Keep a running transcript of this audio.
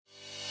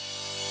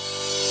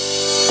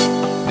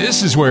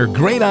This is where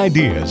great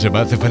ideas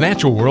about the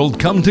financial world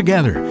come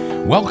together.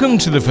 Welcome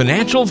to the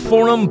Financial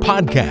Forum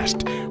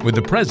Podcast with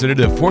the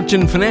president of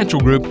Fortune Financial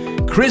Group,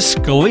 Chris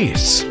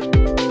Scalise.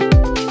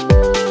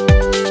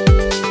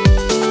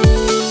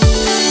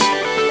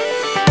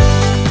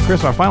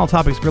 Chris, our final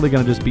topic is really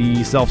going to just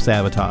be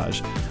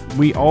self-sabotage.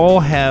 We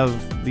all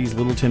have these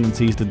little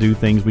tendencies to do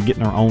things. We get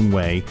in our own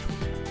way.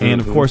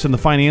 And of course, in the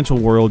financial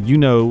world, you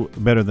know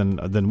better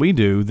than we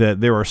do that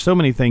there are so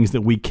many things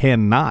that we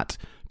cannot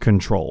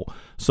control.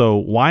 So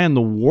why in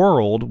the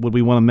world would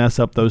we want to mess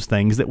up those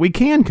things that we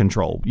can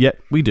control?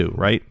 Yet we do,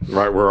 right?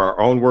 Right. We're our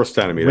own worst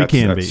enemy. That's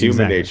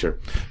human nature.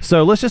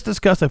 So let's just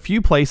discuss a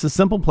few places,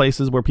 simple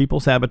places where people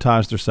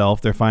sabotage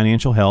themselves, their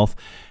financial health,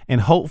 and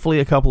hopefully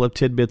a couple of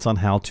tidbits on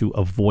how to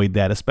avoid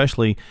that,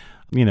 especially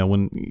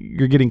when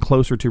you're getting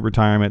closer to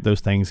retirement. Those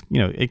things,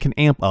 it can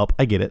amp up.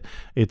 I get it.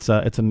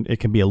 It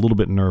can be a little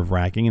bit nerve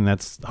wracking, and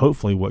that's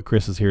hopefully what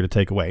Chris is here to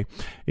take away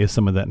is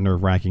some of that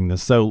nerve wrackingness.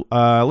 So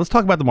let's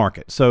talk about the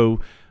market. So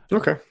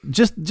okay,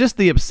 just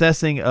the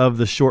obsessing of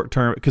the short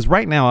term, because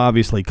right now,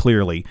 obviously,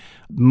 clearly,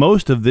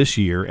 most of this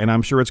year, and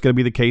I'm sure it's going to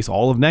be the case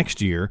all of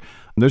next year,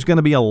 there's going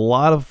to be a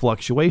lot of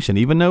fluctuation.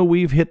 Even though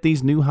we've hit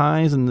these new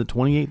highs and the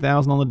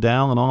 28,000 on the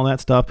Dow and all that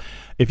stuff,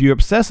 if you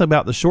obsess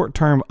about the short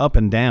term up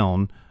and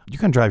down, you're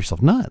going to drive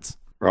yourself nuts.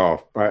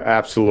 Oh,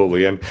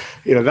 absolutely. And,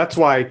 that's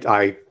why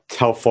I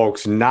tell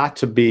folks not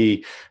to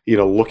be,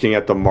 looking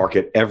at the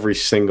market every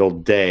single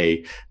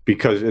day,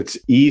 because it's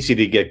easy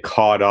to get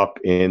caught up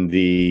in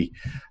the,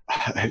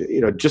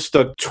 just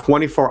a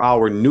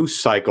 24-hour news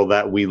cycle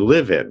that we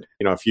live in.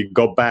 If you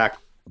go back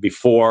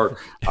before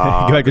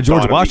go back to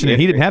George Washington,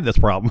 he didn't have this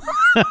problem.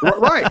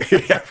 Right.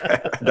 Yeah,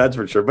 that's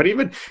for sure. But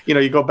even,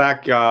 you go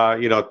back,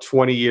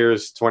 20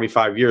 years,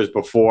 25 years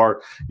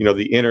before,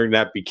 the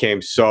internet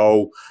became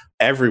so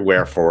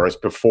everywhere for us,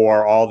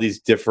 before all these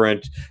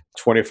different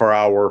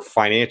 24-hour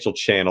financial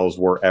channels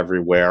were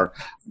everywhere,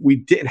 we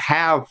didn't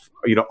have,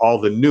 all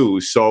the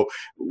news. So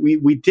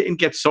we didn't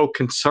get so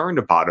concerned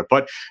about it.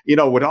 But,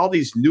 with all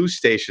these news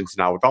stations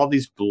now, with all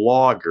these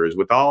bloggers,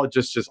 with all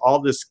just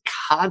all this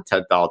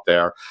content out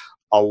there,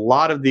 a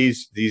lot of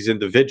these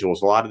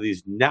individuals, a lot of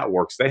these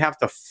networks, they have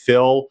to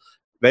fill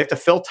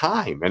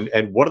time.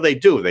 And what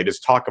do? They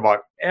just talk about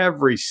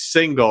every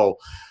single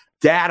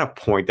data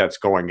point that's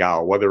going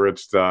out, whether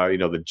it's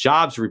the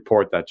jobs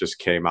report that just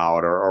came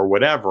out or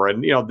whatever.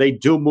 And, they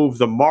do move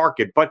the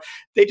market, but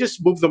they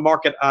just move the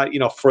market,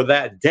 for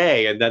that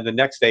day. And then the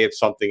next day it's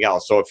something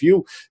else. So if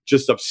you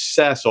just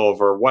obsess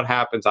over what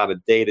happens on a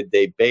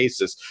day-to-day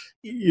basis,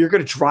 you're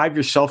going to drive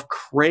yourself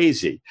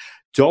crazy.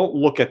 Don't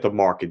look at the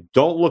market.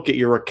 Don't look at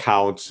your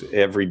accounts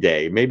every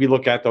day. Maybe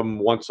look at them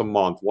once a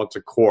month, once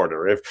a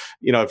quarter.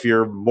 If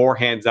you're more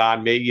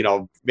hands-on,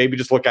 maybe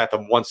just look at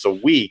them once a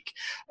week.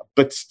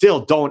 But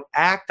still, don't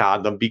act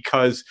on them,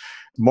 because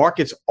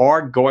markets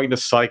are going to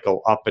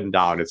cycle up and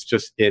down. It's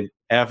just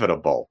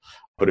inevitable.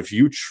 But if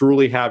you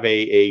truly have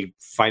a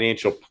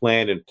financial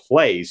plan in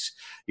place,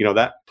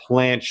 that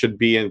plan should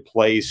be in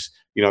place.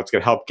 It's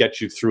going to help get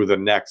you through the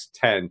next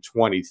 10,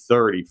 20,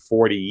 30,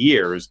 40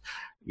 years.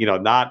 You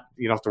don't have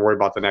to worry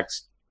about the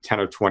next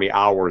 10 or 20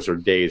 hours or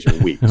days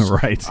or weeks.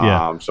 Right.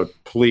 Yeah. So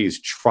please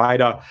try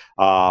to,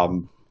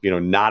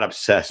 not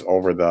obsess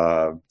over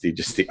the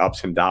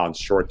ups and downs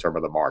short term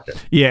of the market.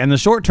 Yeah, and the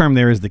short term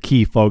there is the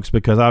key, folks,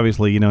 because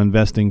obviously,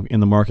 investing in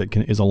the market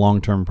is a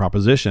long-term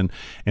proposition.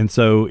 And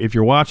so if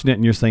you're watching it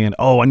and you're saying,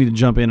 oh, I need to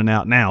jump in and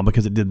out now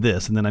because it did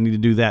this, and then I need to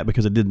do that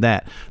because it did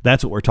that,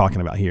 that's what we're talking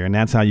about here. And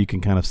that's how you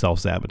can kind of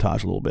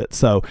self-sabotage a little bit.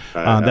 So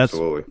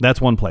that's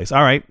one place.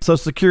 All right, Social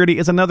Security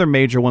is another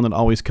major one that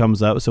always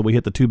comes up. So we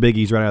hit the two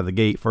biggies right out of the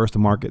gate. First, the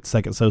market.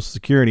 Second, Social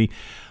Security.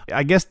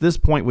 I guess this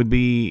point would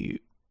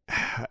be,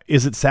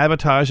 is it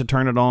sabotage to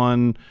turn it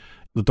on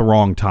at the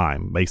wrong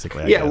time,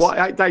 basically? I guess. Well,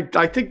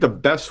 I think the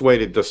best way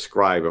to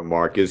describe it,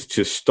 Mark, is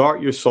to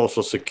start your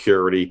Social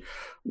Security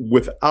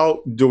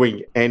without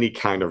doing any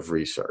kind of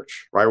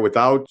research, right?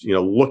 Without,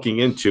 looking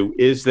into,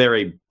 is there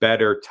a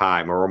better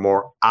time or a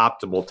more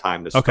optimal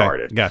time to start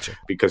it? Gotcha.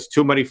 Because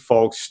too many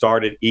folks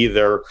started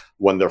either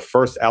when they're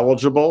first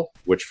eligible,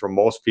 which for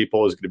most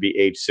people is going to be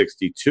age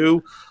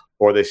 62,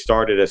 or they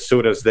started as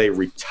soon as they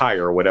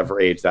retire, whatever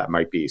age that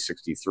might be,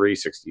 63,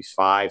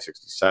 65,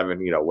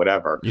 67,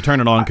 whatever. You turn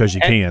it on because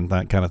you can,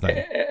 that kind of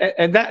thing.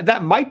 And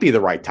that might be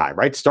the right time,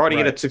 right? Starting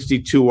it at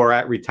 62 or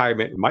at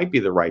retirement might be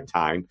the right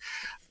time.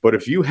 But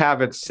if you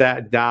haven't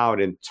sat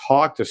down and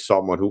talked to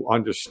someone who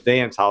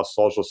understands how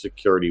Social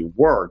Security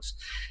works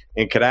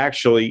and could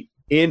actually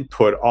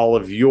input all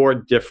of your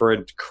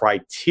different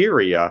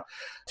criteria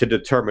to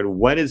determine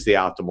when is the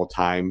optimal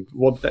time,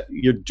 well,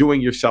 you're doing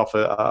yourself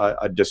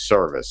a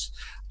disservice.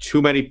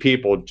 Too many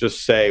people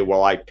just say,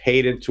 well, I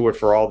paid into it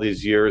for all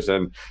these years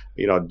and,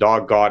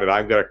 doggone it,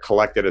 I'm going to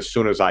collect it as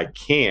soon as I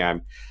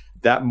can.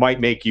 That might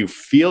make you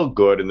feel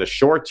good in the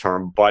short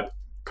term, but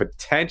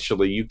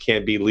potentially you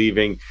can be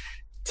leaving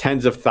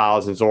tens of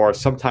thousands or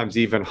sometimes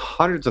even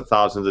hundreds of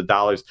thousands of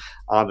dollars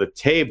on the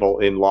table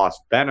in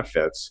lost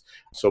benefits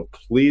So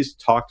please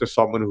talk to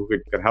someone who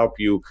can help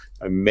you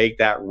make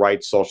that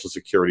right Social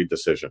Security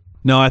decision.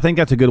 No, I think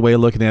that's a good way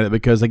of looking at it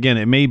because, again,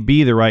 it may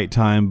be the right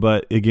time,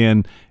 but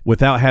again,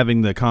 without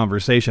having the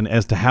conversation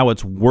as to how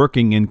it's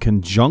working in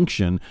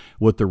conjunction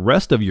with the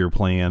rest of your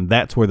plan,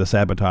 that's where the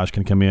sabotage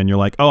can come in. You're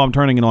like, oh, I'm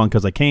turning it on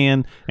because I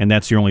can, and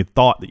that's your only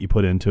thought that you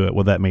put into it.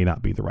 Well, that may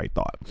not be the right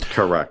thought.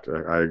 Correct.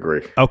 I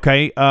agree.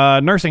 Okay.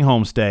 Nursing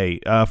home stay.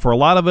 For a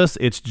lot of us,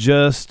 it's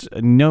just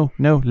no,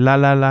 la,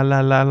 la, la,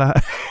 la, la, la.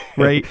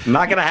 Right?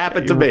 Not going to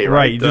happen to me,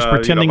 right? Right. Just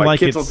pretending my like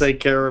kids it's... will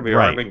take care of me,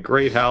 right. or I'm in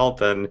great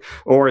health,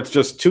 or it's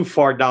just too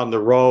far down the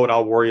road.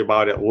 I'll worry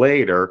about it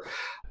later.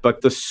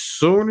 But the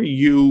sooner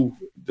you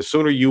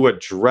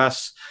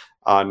address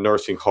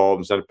nursing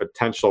homes and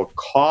potential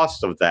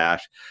cost of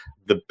that,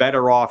 the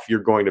better off you're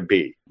going to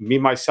be. Me,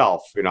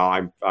 myself,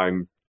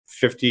 I'm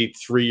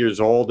 53 years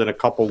old in a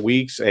couple of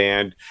weeks,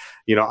 and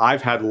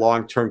I've had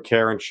long-term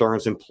care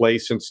insurance in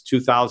place since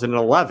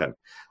 2011.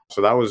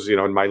 So that was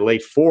in my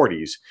late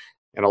 40s.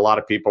 And a lot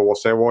of people will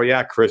say, well,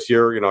 yeah, Chris,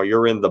 you're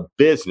in the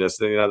business,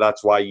 and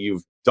that's why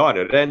you've done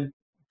it. And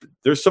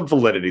there's some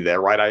validity there,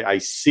 right? I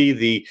see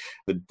the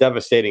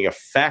devastating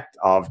effect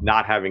of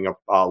not having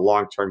a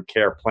long-term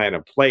care plan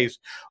in place,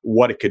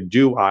 what it could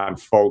do on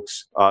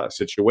folks'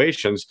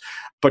 situations.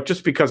 But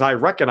just because I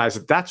recognize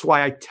it, that's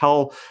why I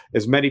tell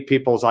as many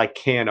people as I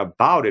can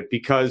about it,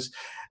 because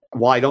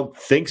while I don't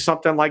think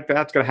something like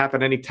that's going to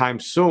happen anytime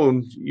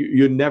soon,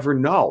 you never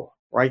know.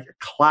 Right. A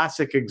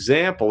classic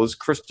example is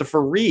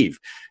Christopher Reeve,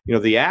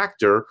 the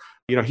actor.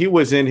 He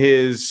was in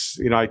his,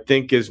 I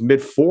think his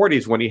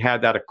mid-40s when he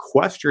had that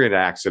equestrian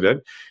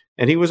accident,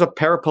 and he was a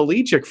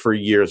paraplegic for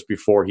years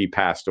before he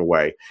passed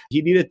away.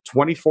 He needed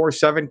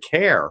 24/7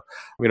 care.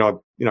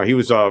 He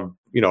was a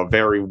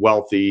very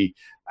wealthy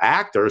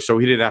actor, so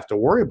he didn't have to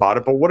worry about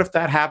it. But what if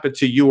that happened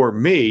to you or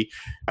me,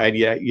 and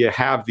you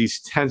have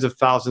these tens of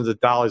thousands of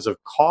dollars of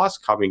costs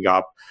coming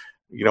up?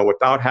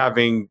 Without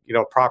having,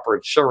 proper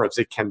insurance,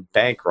 it can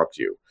bankrupt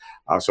you.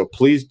 So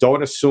please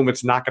don't assume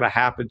it's not going to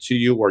happen to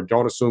you, or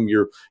don't assume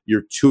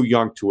you're too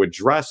young to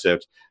address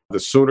it.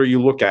 The sooner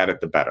you look at it,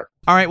 the better.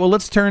 All right, well,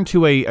 let's turn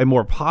to a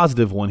more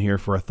positive one here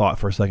for a thought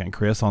for a second,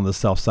 Chris, on the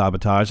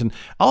self-sabotage. And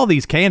all of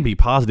these can be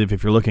positive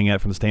if you're looking at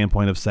it from the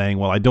standpoint of saying,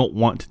 well, I don't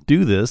want to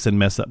do this and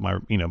mess up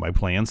my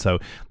plan. So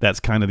that's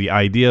kind of the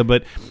idea.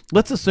 But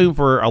let's assume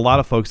for a lot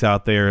of folks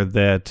out there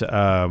that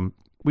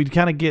we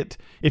kind of get,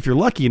 if you're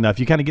lucky enough,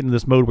 you kind of get into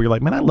this mode where you're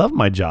like, man, I love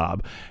my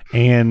job.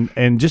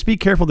 And just be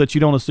careful that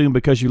you don't assume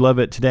because you love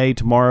it today,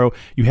 tomorrow,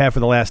 you have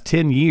for the last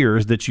 10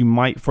 years that you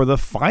might for the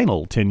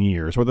final 10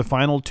 years or the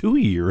final 2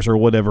 years or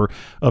whatever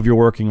of your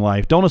working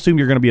life. Don't assume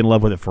you're going to be in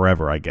love with it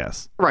forever, I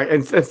guess. Right.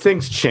 And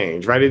things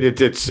change, right?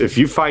 It's if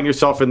you find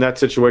yourself in that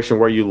situation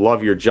where you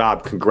love your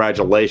job,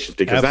 congratulations,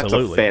 because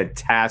Absolutely.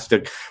 That's a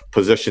fantastic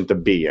position to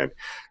be in.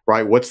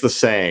 Right. What's the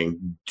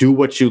saying? Do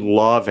what you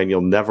love and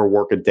you'll never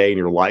work a day in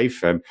your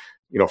life. And,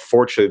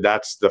 fortunately,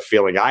 that's the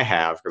feeling I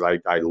have because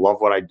I love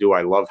what I do.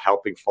 I love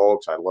helping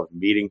folks. I love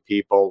meeting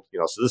people,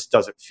 so this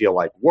doesn't feel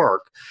like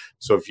work.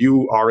 So if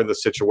you are in the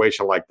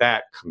situation like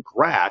that,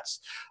 congrats,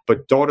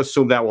 but don't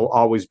assume that will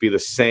always be the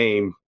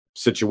same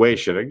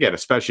situation. Again,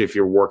 especially if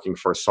you're working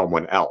for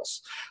someone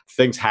else.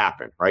 Things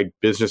happen, right?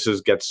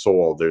 Businesses get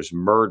sold. There's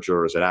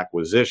mergers and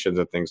acquisitions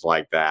and things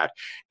like that.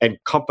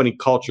 And company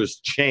cultures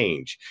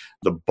change.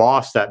 The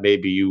boss that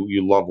maybe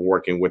you love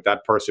working with,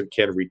 that person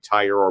can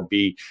retire or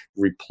be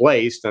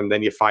replaced. And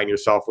then you find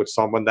yourself with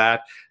someone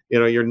that,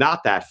 you're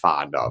not that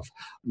fond of.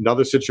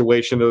 Another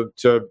situation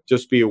to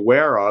just be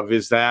aware of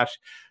is that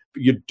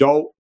you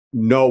don't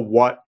know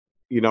what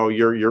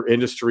your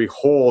industry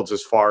holds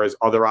as far as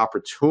other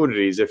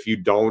opportunities if you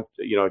don't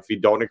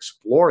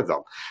explore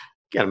them.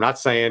 Again, I'm not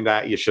saying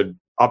that you should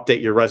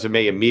update your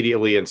resume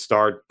immediately and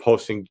start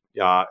posting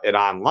it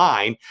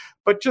online,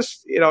 but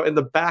just, in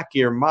the back of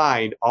your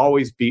mind,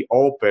 always be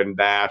open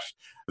that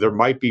there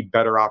might be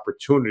better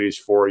opportunities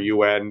for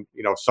you. And,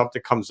 if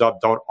something comes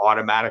up, don't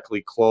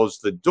automatically close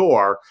the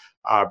door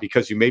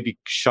because you may be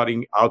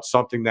shutting out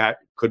something that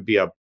could be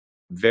a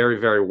very,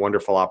 very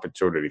wonderful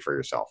opportunity for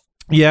yourself.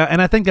 Yeah,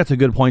 and I think that's a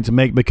good point to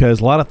make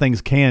because a lot of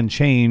things can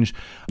change.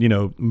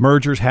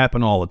 Mergers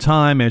happen all the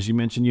time, as you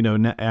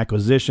mentioned,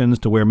 acquisitions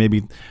to where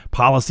maybe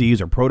policies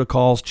or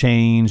protocols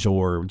change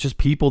or just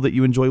people that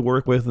you enjoy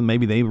work with and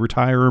maybe they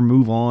retire or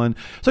move on.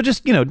 So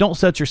just, don't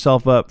set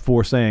yourself up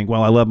for saying,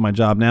 well, I love my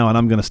job now and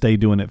I'm going to stay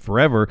doing it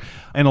forever.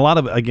 And a lot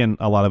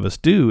of us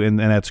do, and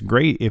that's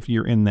great if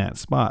you're in that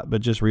spot,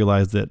 but just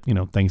realize that,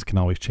 things can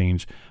always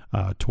change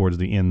towards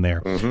the end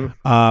there.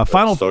 Mm-hmm.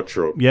 Final. So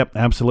true. Yep,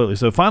 absolutely.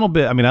 So final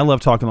bit. I mean, I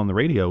love talking on the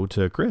radio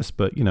to Chris,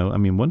 but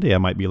one day I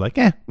might be like,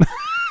 I'm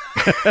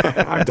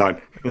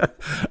done.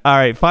 All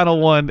right. Final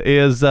one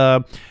is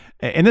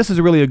And this is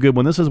really a good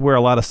one. This is where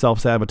a lot of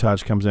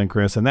self-sabotage comes in,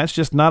 Chris, and that's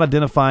just not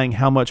identifying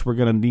how much we're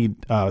going to need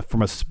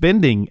from a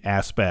spending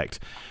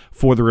aspect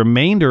for the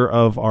remainder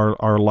of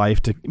our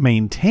life to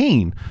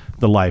maintain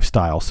the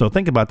lifestyle. So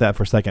think about that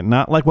for a second.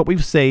 Not like what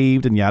we've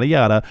saved and yada,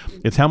 yada.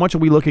 It's how much are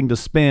we looking to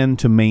spend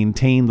to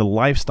maintain the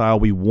lifestyle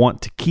we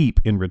want to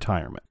keep in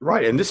retirement.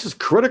 Right. And this is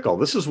critical.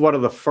 This is one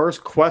of the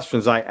first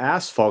questions I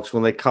ask folks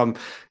when they come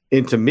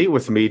in to meet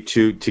with me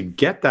to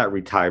get that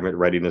retirement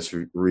readiness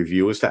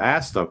review, is to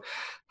ask them,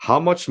 how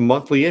much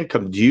monthly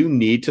income do you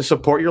need to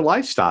support your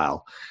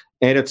lifestyle?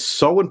 And it's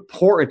so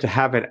important to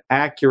have an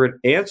accurate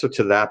answer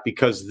to that,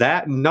 because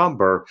that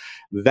number,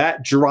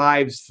 that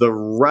drives the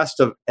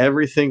rest of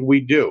everything we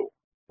do,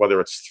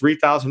 whether it's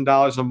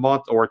 $3,000 a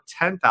month or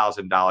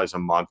 $10,000 a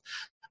month.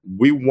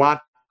 We want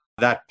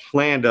that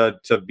plan to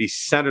be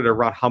centered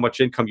around how much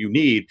income you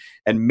need,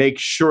 and make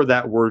sure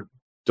that we're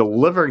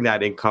delivering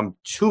that income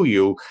to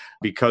you,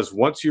 because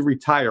once you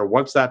retire,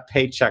 once that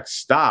paycheck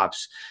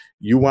stops,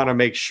 you want to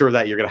make sure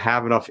that you're going to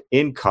have enough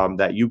income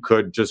that you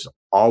could just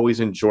always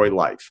enjoy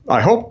life. I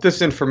hope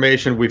this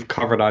information we've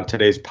covered on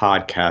today's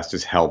podcast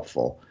is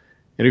helpful.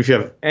 And if you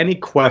have any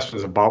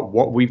questions about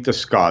what we've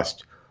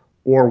discussed,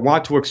 or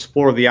want to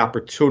explore the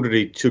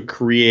opportunity to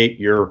create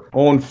your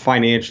own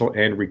financial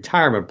and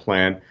retirement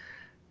plan,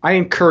 I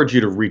encourage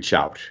you to reach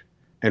out.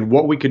 And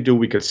what we could do,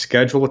 we could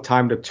schedule a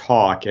time to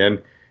talk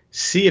and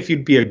see if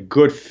you'd be a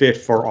good fit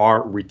for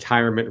our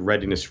retirement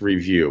readiness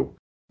review.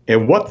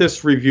 And what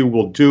this review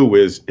will do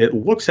is it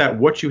looks at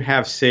what you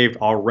have saved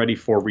already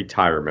for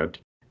retirement.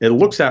 It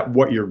looks at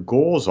what your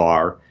goals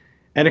are,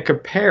 and it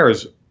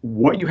compares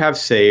what you have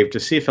saved to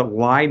see if it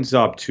lines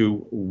up to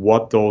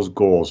what those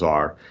goals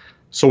are.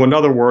 So in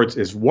other words,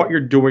 is what you're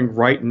doing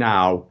right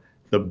now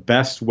the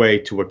best way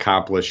to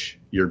accomplish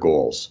your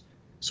goals?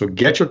 So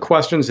get your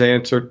questions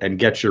answered and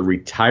get your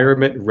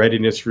retirement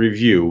readiness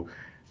review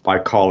by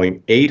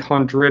calling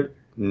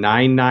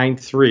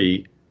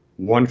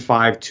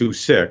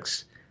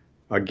 800-993-1526.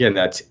 Again,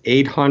 that's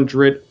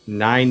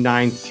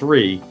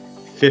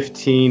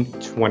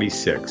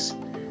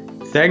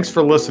 800-993-1526. Thanks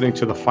for listening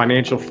to the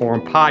Financial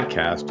Forum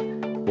podcast.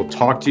 We'll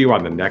talk to you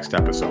on the next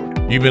episode.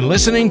 You've been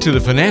listening to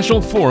the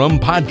Financial Forum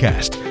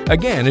podcast.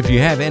 Again, if you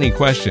have any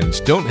questions,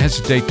 don't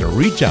hesitate to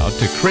reach out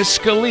to Chris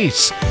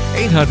Scalise,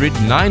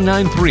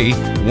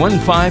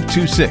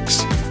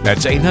 800-993-1526.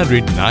 That's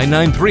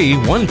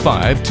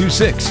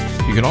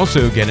 800-993-1526. You can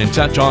also get in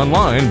touch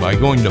online by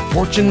going to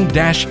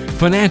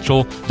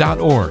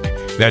fortune-financial.org.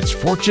 That's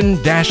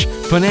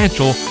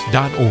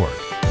fortune-financial.org.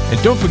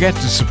 And don't forget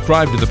to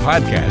subscribe to the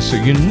podcast so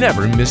you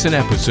never miss an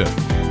episode.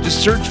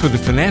 Just search for the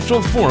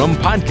Financial Forum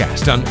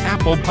podcast on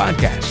Apple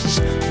Podcasts,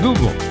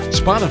 Google,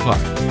 Spotify,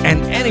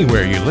 and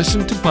anywhere you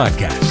listen to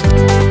podcasts.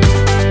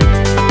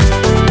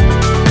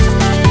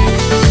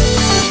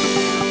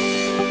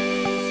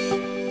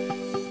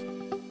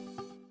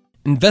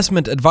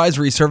 Investment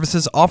advisory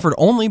services offered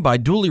only by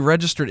duly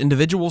registered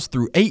individuals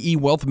through AE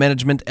Wealth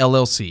Management,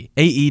 LLC,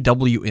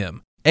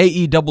 AEWM.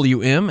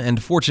 AEWM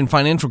and Fortune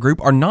Financial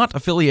Group are not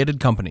affiliated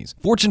companies.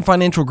 Fortune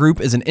Financial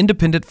Group is an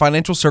independent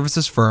financial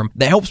services firm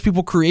that helps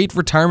people create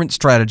retirement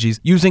strategies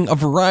using a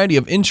variety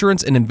of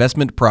insurance and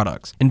investment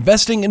products.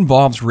 Investing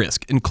involves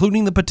risk,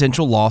 including the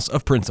potential loss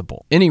of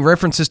principal. Any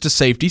references to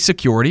safety,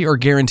 security, or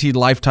guaranteed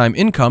lifetime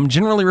income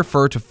generally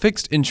refer to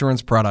fixed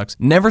insurance products,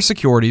 never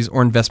securities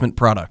or investment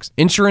products.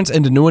 Insurance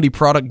and annuity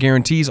product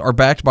guarantees are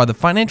backed by the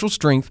financial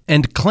strength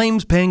and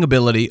claims-paying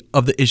ability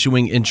of the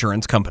issuing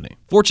insurance company.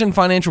 Fortune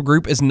Financial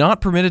Group is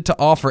not permitted to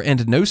offer,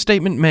 and no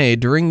statement made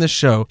during this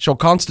show shall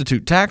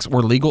constitute tax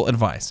or legal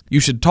advice. You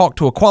should talk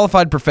to a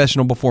qualified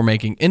professional before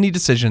making any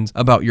decisions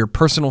about your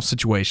personal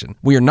situation.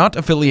 We are not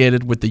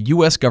affiliated with the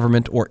U.S.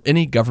 government or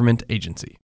any government agency.